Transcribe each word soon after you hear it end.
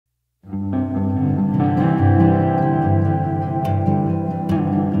Grew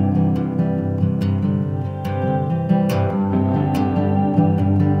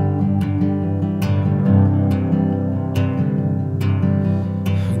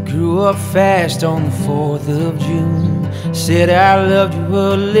up fast on the 4th of June. Said I loved you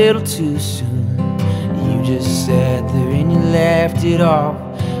a little too soon. You just sat there and you laughed it off.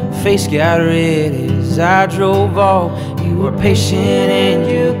 Face got red as I drove off. You were patient and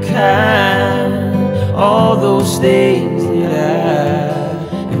you're kind. All those things that I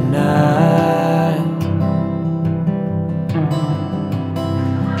am not.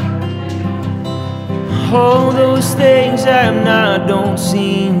 All those things I am not don't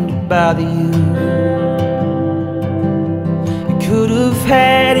seem to bother you. You could have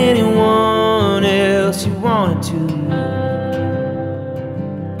had anyone else you wanted to.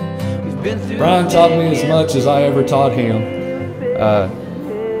 Bryan taught me as much as I ever taught him.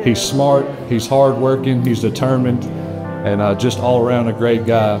 He's smart, he's hardworking, he's determined, and just all around a great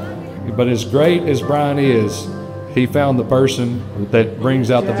guy. But as great as Bryan is, he found the person that brings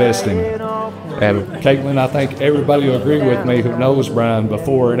out the best in him. And Katelyn, I think everybody will agree with me who knows Bryan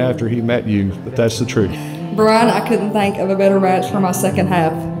before and after he met you, but that's the truth. Bryan, I couldn't think of a better match for my second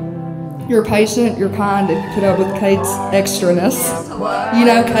half. You're patient, you're kind, and you put up with Kate's extraness. You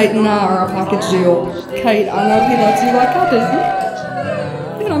know Kate and I are a package deal. Kate, I know he loves you like I do.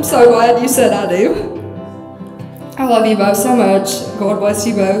 And I'm so glad you said I do. I love you both so much. God bless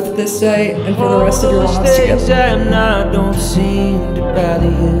you both this day and for the rest of your lives together. I don't seem to bother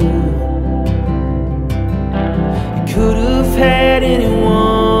you. You could have had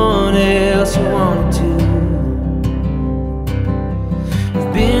anyone else you wanted to.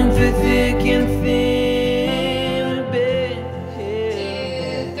 We've been through thick and thin. A bit.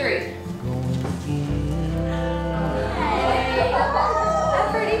 2, 3. A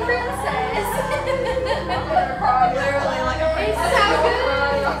pretty princess. Literally like a princess. So good.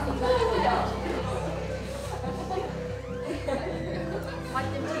 Like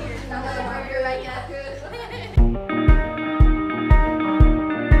them tears. I'm gonna wipe your makeup.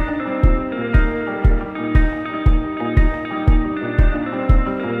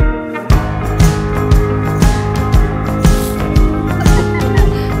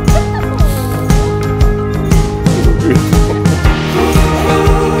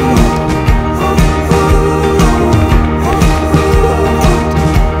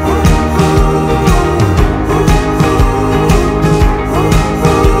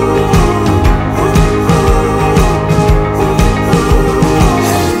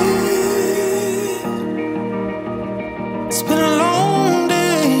 It's been a long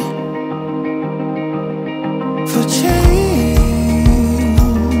day for change.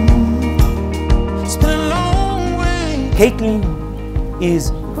 It's been a long way. Katelyn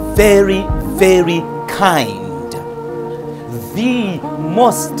is very, very kind. The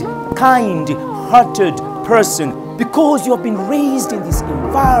most kind-hearted person, because you have been raised in this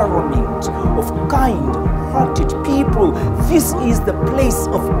environment of kind-hearted people. This is the place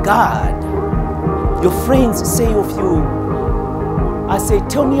of God. Your friends say of you, I say,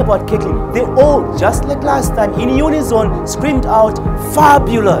 tell me about Katelyn. They all, just like last time, in unison, screamed out,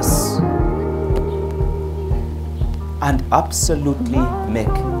 fabulous. And absolutely make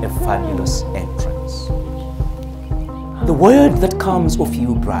a fabulous entrance. The word that comes of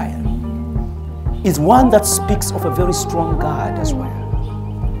you, Bryan, is one that speaks of a very strong God as well.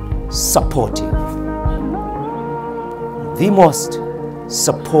 Supportive. The most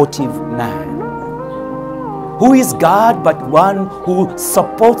supportive man. Who is God but one who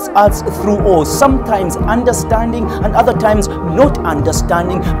supports us through all, sometimes understanding and other times not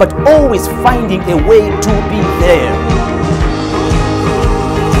understanding, but always finding a way to be there.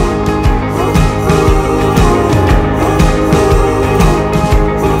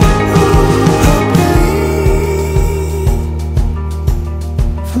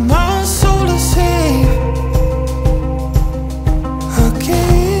 My soul is safe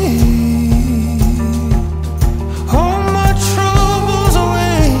again. All my troubles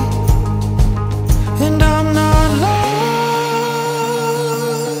away, and I'm not lost.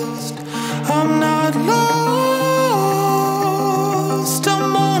 I'm not lost.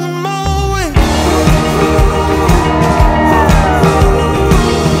 I'm on my way.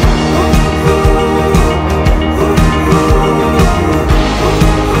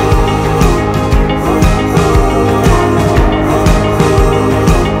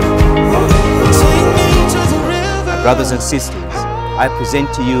 Brothers and sisters, I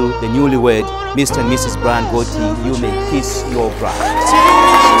present to you the newlywed Mr. and Mrs. Bryan Gotti. You may kiss your bride.